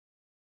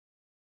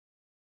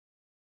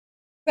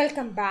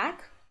Welcome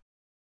back.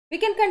 We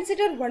can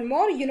consider one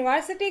more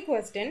university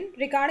question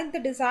regarding the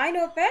design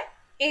of a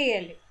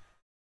ALU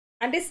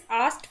and is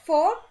asked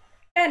for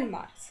 10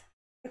 marks.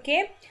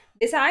 Okay,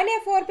 design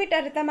a 4-bit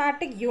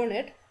arithmetic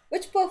unit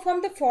which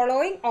perform the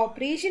following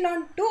operation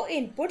on two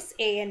inputs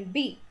A and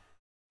B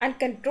and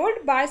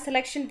controlled by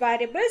selection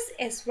variables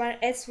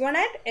S1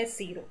 and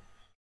S0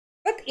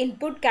 with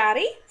input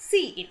carry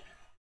C in.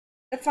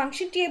 The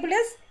function table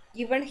is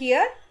given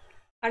here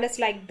and it's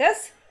like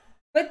this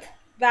with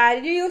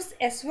values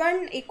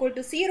S1 equal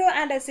to 0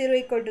 and S0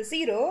 equal to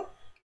 0.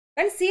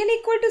 When Cn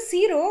equal to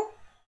 0,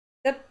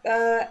 the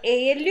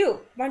ALU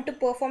want to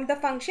perform the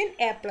function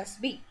A plus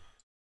B.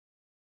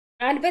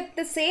 And with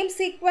the same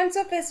sequence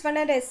of S1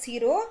 and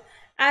S0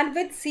 and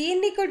with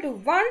Cn equal to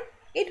 1,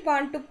 it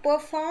want to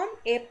perform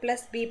A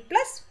plus B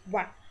plus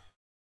 1.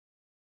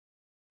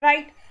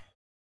 Right?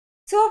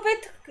 So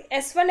with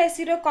S1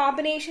 S0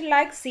 combination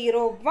like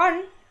 0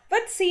 1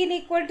 with Cn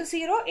equal to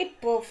 0 it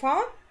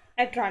perform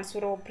a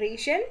transfer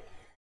operation,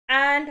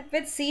 and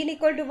with Cn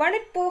equal to 1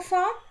 it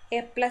perform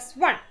a plus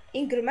 1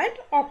 increment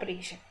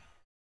operation,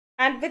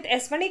 and with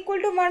S1 equal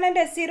to 1 and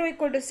S0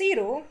 equal to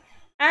 0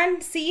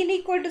 and Cn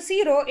equal to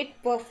 0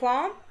 it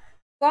perform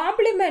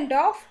complement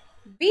of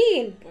B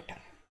input.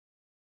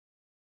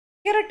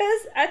 Here it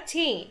is a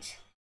change.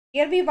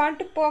 Here we want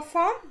to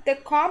perform the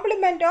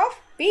complement of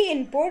B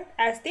input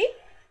as the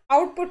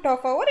output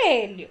of our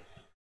ALU.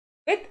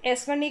 With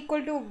S1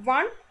 equal to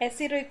 1,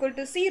 S0 equal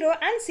to 0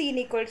 and Cn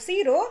equal to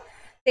 0,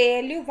 the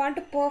ALU want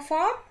to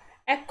perform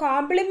a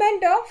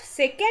complement of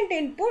second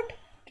input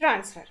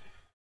transfer.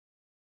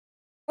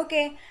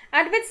 Okay,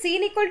 and with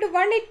Cn equal to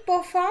 1, it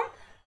perform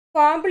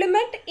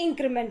complement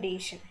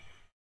incrementation.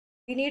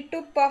 We need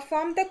to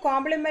perform the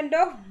complement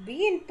of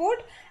B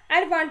input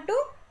and want to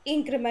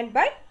increment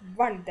by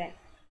 1 then.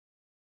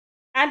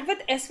 And with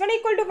S1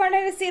 equal to 1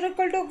 and S0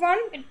 equal to 1,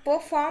 it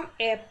perform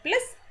A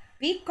plus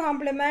B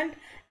complement,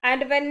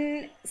 and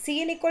when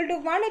Cn equal to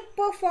 1, it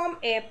perform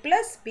A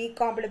plus B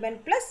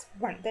complement plus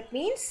 1. That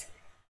means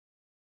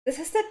this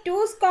is the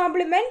 2's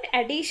complement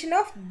addition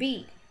of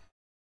B.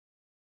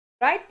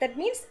 Right? That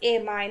means A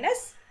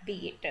minus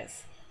B it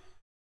is.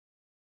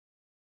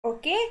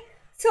 Okay.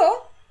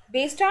 So,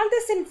 based on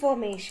this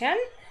information,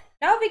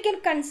 now we can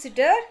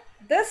consider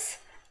this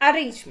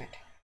arrangement.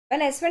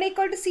 When S1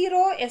 equal to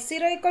 0,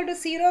 S0 equal to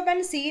 0,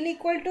 when Cn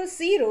equal to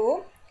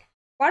 0,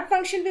 what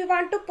function we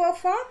want to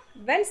perform?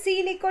 When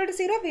Cn equal to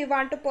 0, we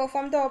want to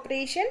perform the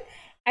operation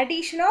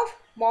addition of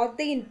both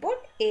the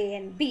input A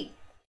and B.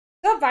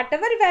 So,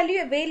 whatever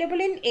value available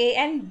in A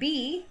and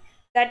B,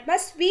 that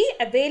must be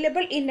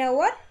available in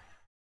our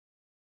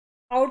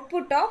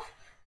output of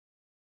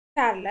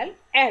parallel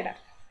adder.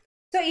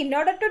 So, in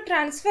order to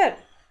transfer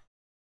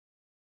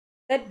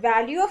that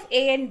value of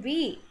A and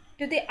B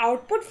to the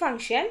output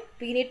function,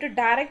 we need to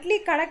directly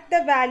connect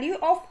the value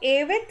of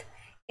A with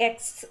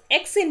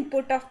x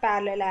input of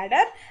parallel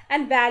adder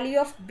and value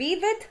of B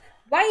with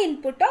y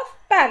input of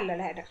parallel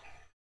adder.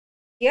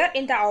 Here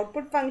in the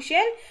output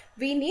function,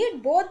 we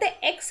need both the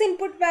x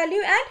input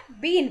value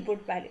and B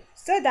input value.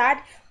 So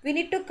that we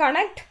need to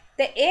connect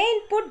the A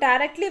input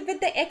directly with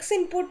the x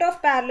input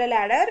of parallel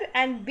adder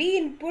and B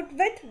input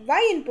with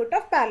y input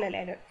of parallel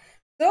adder.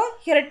 So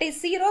here it is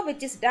 0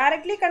 which is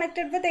directly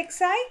connected with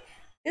xi,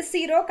 this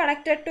 0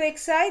 connected to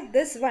xi,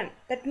 this 1.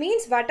 That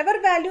means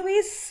whatever value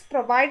is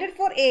provided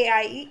for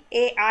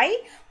ai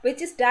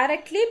which is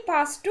directly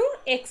passed to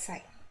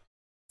xi.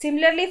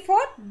 Similarly for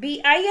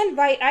bi and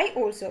yi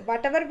also,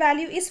 whatever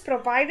value is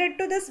provided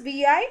to this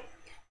bi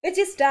which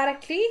is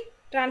directly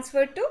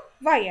transferred to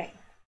yi.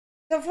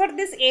 So for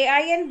this ai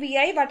and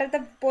vi, what are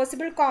the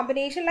possible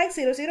combination like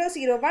 0 0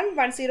 0 1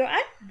 1 0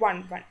 and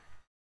 1 1.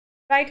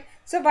 Right,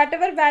 so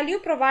whatever value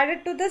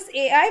provided to this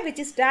ai which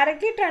is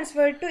directly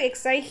transferred to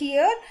xi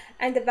here,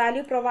 and the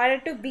value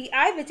provided to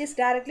bi which is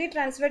directly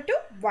transferred to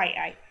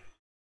yi.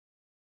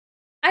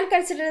 And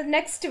consider the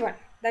next one,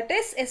 that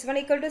is S1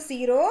 equal to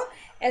 0,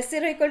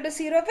 S0 equal to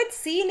 0 with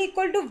Cn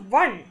equal to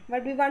 1.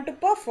 What we want to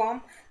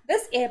perform?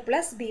 This A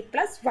plus B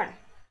plus 1.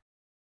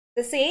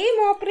 The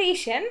same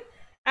operation,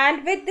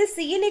 and with this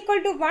Cn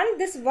equal to 1,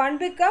 this 1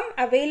 become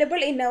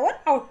available in our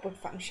output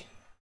function.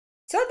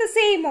 So the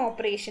same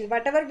operation,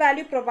 whatever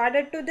value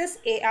provided to this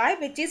ai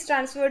which is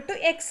transferred to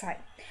xi,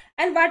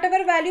 and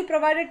whatever value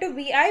provided to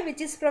vi which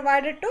is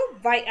provided to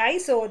yi,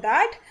 so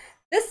that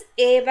this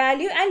a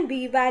value and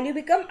b value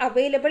become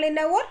available in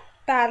our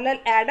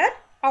parallel adder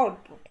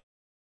output.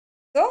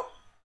 So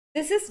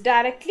this is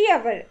directly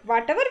our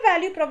whatever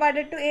value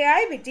provided to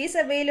ai which is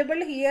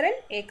available here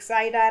in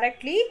xi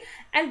directly,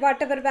 and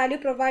whatever value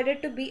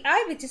provided to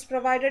bi which is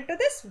provided to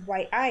this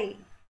yi.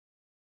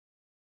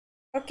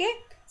 Okay,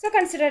 so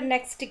consider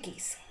next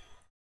case.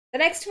 The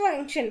next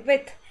function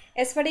with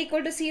S1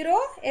 equal to 0,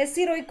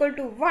 S0 equal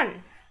to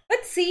 1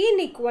 with Cn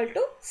equal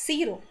to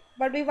 0.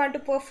 But we want to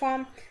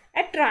perform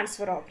a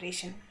transfer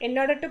operation. In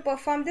order to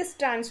perform this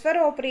transfer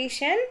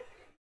operation,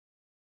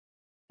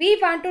 we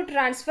want to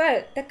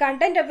transfer the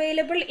content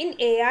available in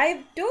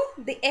AI to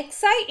the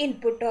xi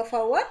input of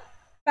our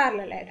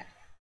parallel adder.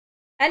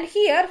 And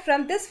here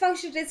from this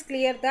function it is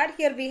clear that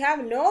here we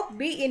have no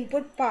B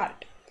input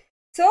part.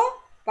 So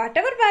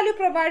whatever value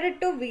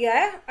provided to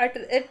Vi,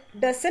 it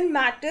doesn't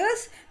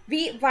matters.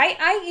 Yi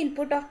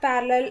input of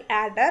parallel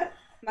adder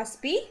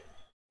must be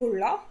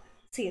full of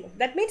 0.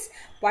 That means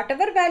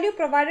whatever value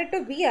provided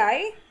to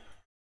Vi,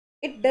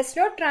 it does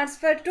not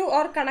transfer to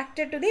or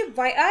connected to the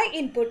Yi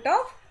input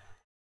of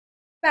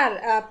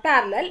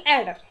parallel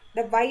adder.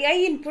 The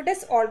Yi input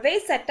is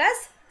always set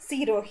as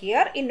 0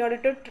 here in order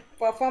to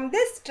perform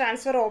this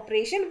transfer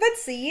operation with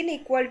Cin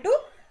equal to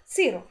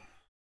 0.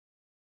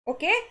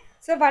 Okay.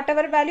 So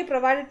whatever value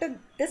provided to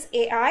this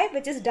Ai,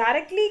 which is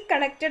directly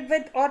connected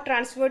with or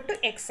transferred to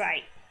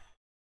Xi.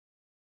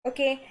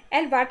 Okay.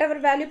 And whatever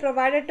value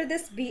provided to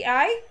this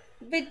Bi,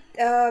 we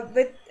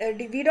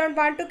don't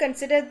want to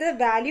consider the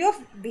value of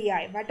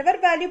Bi. Whatever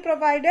value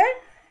provided,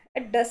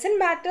 it doesn't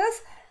matter.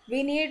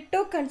 We need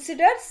to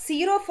consider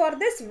 0 for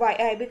this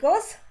Yi,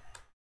 because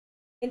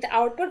in the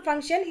output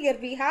function here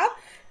we have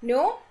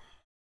no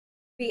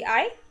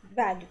Vi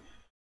value,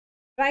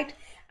 right?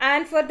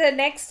 And for the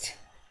next,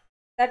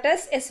 that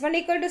is S1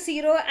 equal to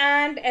 0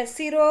 and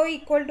S0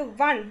 equal to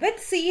 1 with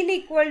Cin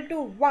equal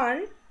to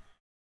 1,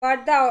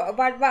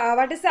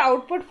 what is the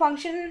output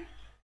function?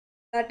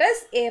 That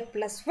is A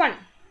plus 1.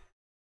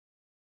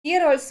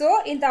 Here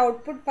also in the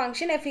output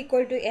function f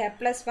equal to A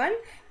plus 1,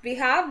 we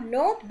have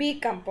no B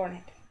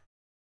component.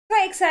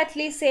 So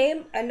exactly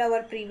same in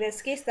our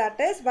previous case, that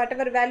is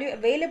whatever value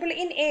available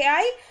in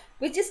Ai,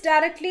 which is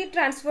directly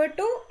transferred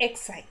to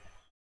Xi.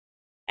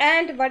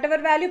 And whatever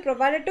value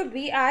provided to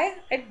Vi,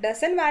 it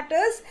doesn't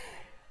matters.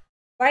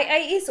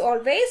 Yi is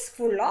always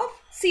full of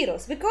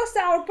zeros because the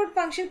output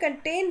function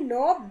contains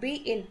no B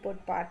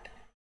input part.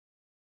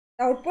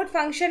 The output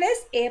function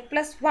is A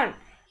plus 1.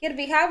 Here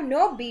we have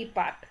no B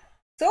part.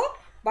 So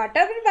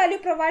whatever value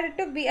provided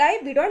to Vi,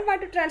 we don't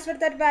want to transfer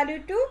that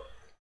value to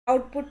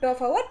output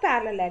of our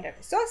parallel adder.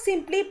 So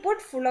simply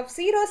put full of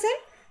zeros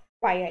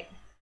in Yi.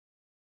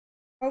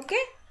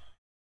 Okay.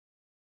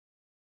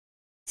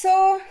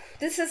 So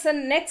this is the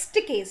next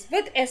case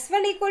with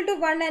S1 equal to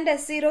 1 and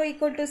S0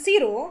 equal to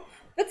 0.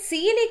 With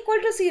Cin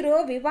equal to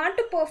 0, we want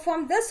to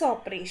perform this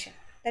operation.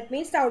 That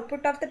means the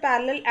output of the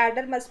parallel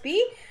adder must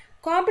be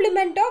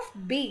complement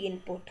of B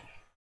input.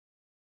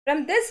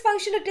 From this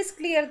function it is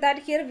clear that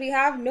here we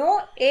have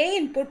no A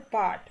input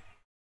part,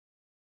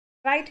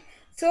 right?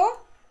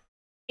 So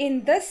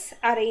in this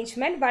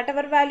arrangement,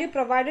 whatever value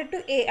provided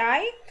to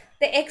Ai,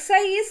 the Xi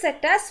is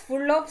set as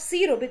full of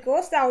 0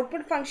 because the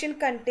output function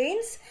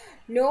contains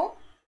no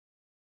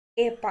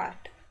A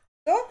part.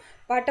 So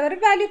whatever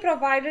value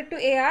provided to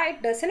Ai,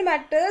 it doesn't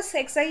matter.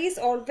 Xi is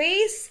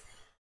always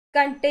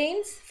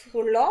contains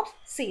full of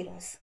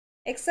zeros.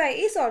 Xi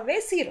is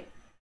always 0.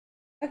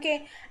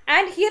 Okay.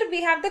 And here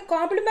we have the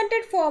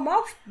complemented form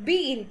of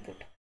B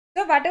input.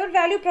 So whatever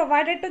value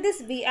provided to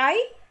this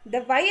Vi,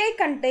 the Yi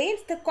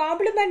contains the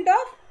complement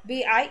of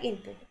Vi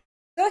input.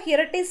 So here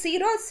it is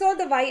 0, so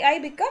the Yi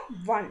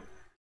become 1.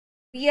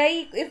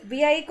 If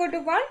Vi equal to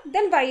 1,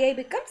 then Yi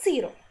becomes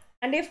 0.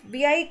 And if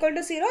Vi equal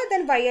to 0,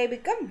 then Yi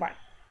become 1.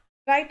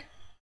 Right?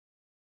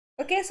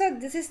 Okay, so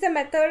this is the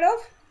method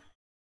of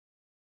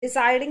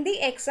deciding the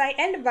Xi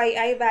and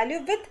Yi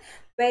value with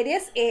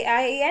various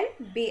Ai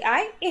and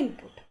Bi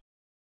input.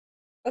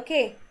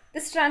 Okay,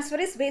 this transfer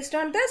is based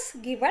on this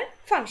given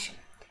function.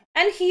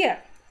 And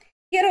here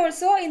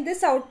also in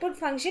this output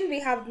function we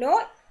have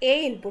no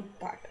A input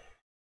part.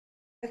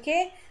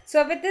 Okay,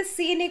 so with this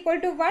Cin equal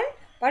to 1,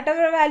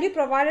 whatever value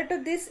provided to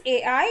this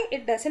Ai,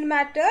 it doesn't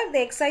matter.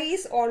 The Xi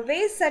is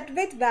always set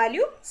with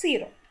value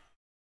 0.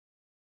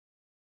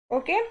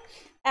 Okay,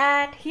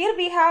 and here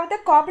we have the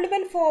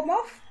complement form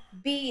of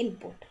B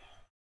input.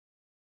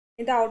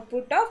 In the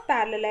output of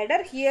parallel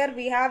adder, here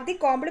we have the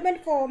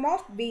complement form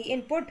of B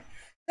input.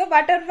 So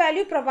whatever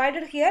value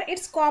provided here,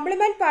 its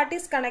complement part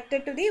is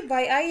connected to the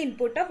Yi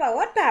input of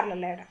our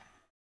parallel adder.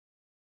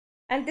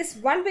 And this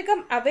 1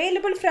 become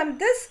available from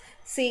this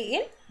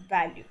Cin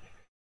value.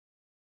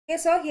 Okay,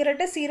 so here it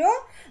is 0,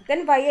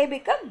 then Yi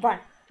become 1.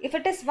 If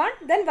it is 1,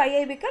 then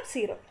Yi becomes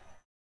 0.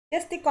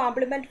 Just the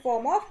complement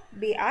form of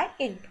Bi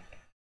input.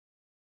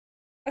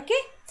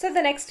 Okay, so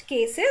the next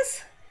case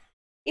is,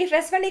 if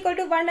S1 equal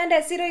to 1 and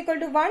S0 equal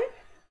to 1,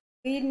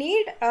 we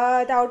need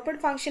the output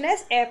function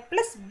as A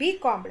plus B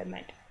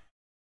complement.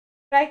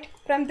 Right,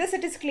 from this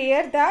it is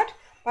clear that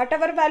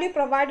whatever value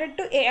provided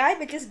to Ai,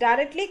 which is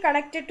directly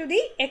connected to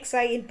the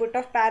Xi input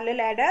of parallel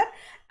adder,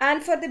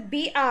 and for the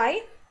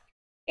Bi,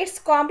 its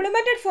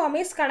complemented form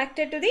is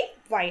connected to the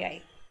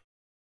Yi.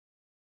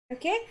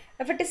 Okay,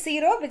 if it is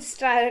 0, which is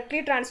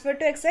directly transferred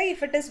to Xi,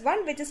 if it is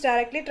 1, which is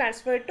directly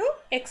transferred to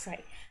Xi.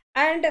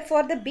 And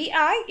for the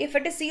Bi, if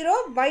it is 0,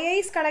 Yi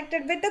is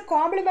connected with the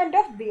complement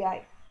of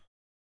Bi.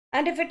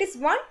 And if it is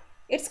 1,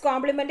 its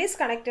complement is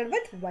connected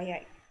with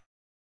Yi.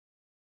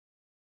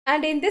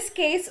 And in this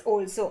case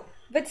also,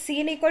 with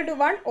Cin equal to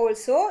 1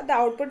 also, the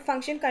output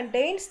function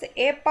contains the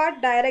A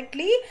part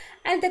directly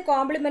and the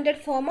complemented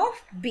form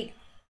of B.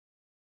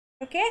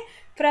 Okay,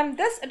 from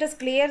this it is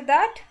clear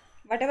that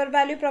whatever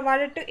value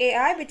provided to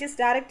AI, which is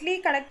directly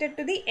connected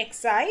to the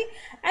xi,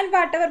 and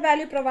whatever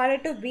value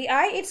provided to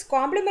bi, its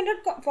complemented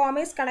form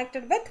is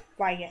connected with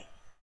yi.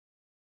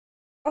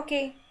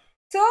 Okay,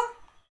 so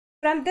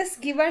from this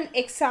given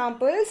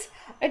examples,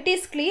 it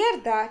is clear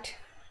that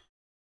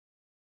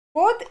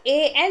both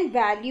a and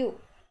value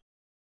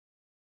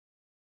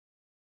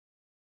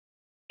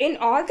in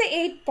all the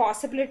 8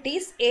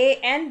 possibilities, a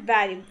and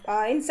value.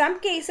 In some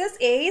cases,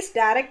 a is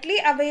directly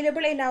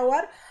available in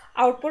our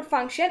output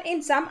function.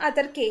 In some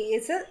other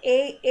cases,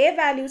 a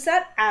values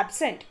are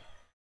absent.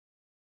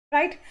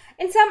 Right?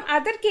 In some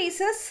other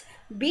cases,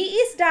 b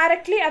is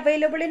directly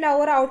available in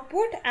our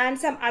output, and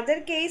some other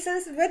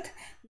cases with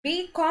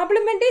b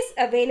complement is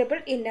available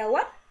in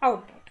our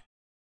output.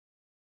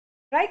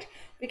 Right?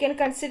 We can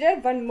consider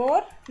one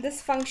more,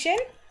 this function.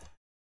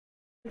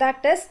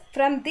 That is,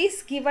 from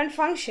these given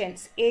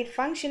functions, 8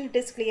 functions, it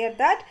is clear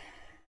that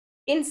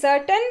in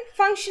certain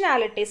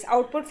functionalities,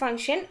 output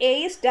function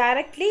a is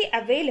directly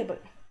available,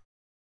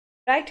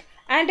 right?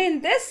 And in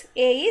this,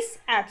 a is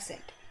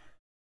absent.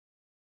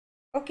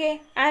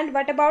 Okay, and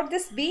what about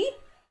this b?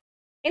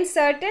 In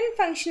certain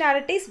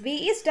functionalities,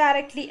 b is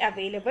directly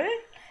available,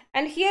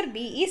 and here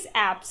b is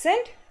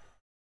absent,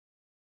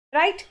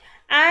 right?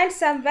 And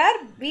somewhere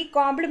b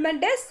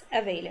complement is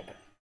available.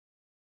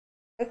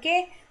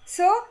 Okay,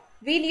 so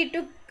we need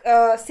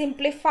to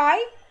simplify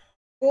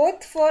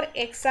both for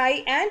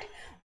xi and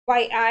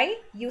yi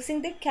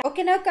using the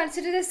okay, now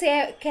consider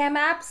the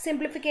K-map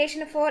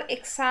simplification for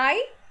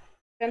xi.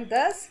 From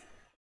this,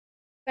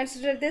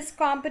 consider this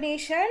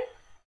combination.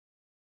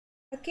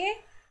 Okay,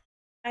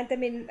 and the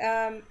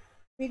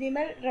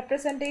minimal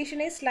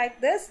representation is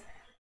like this: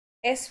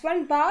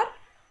 S1 bar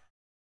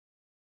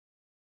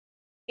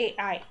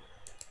ai.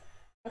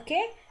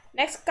 Okay,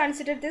 next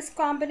consider this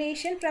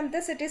combination. From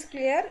this it is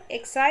clear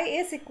xi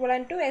is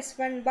equivalent to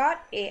S1 bar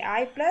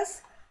ai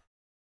plus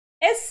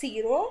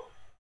S0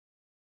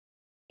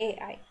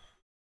 ai.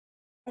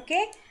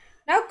 Okay,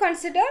 now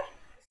consider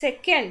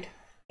second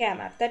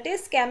K-map, that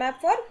is K-map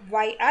for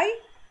yi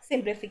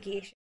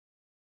simplification.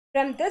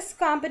 From this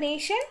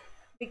combination,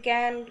 we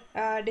can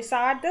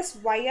decide this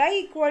yi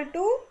equal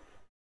to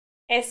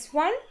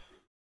S1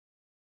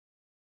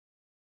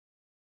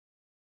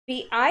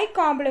 bi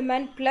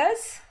complement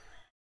plus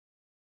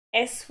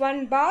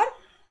S1 bar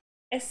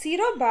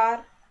S0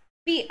 bar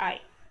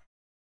pi.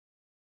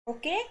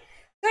 Okay,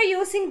 so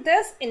using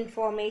this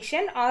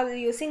information or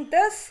using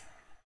this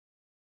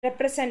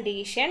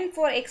representation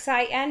for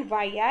xi and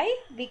yi,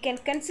 we can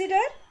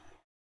consider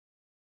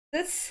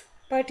this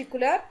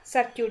particular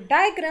circuit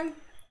diagram.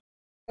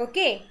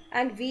 Okay,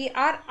 and we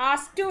are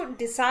asked to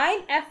design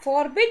a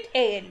 4-bit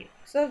ALU.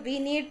 So we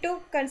need to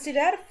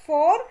consider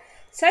 4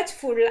 such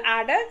full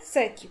adder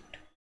circuit.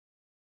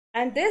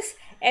 And this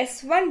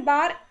S1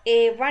 bar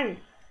A1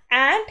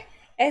 and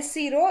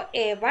S0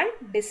 A1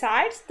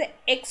 decides the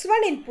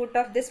X1 input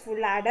of this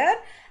full adder,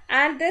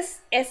 and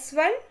this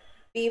S1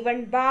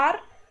 B1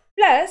 bar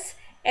plus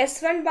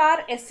S1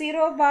 bar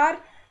S0 bar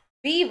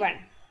B1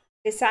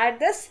 decide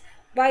this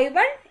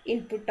Y1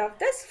 input of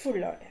this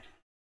full adder.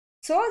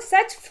 So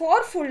such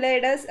 4 full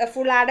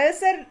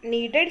adders are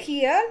needed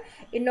here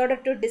in order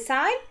to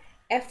design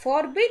a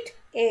 4-bit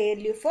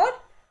ALU for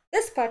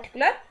this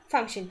particular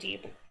function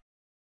table.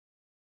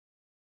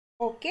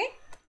 Okay,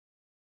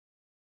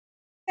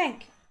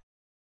 thank you.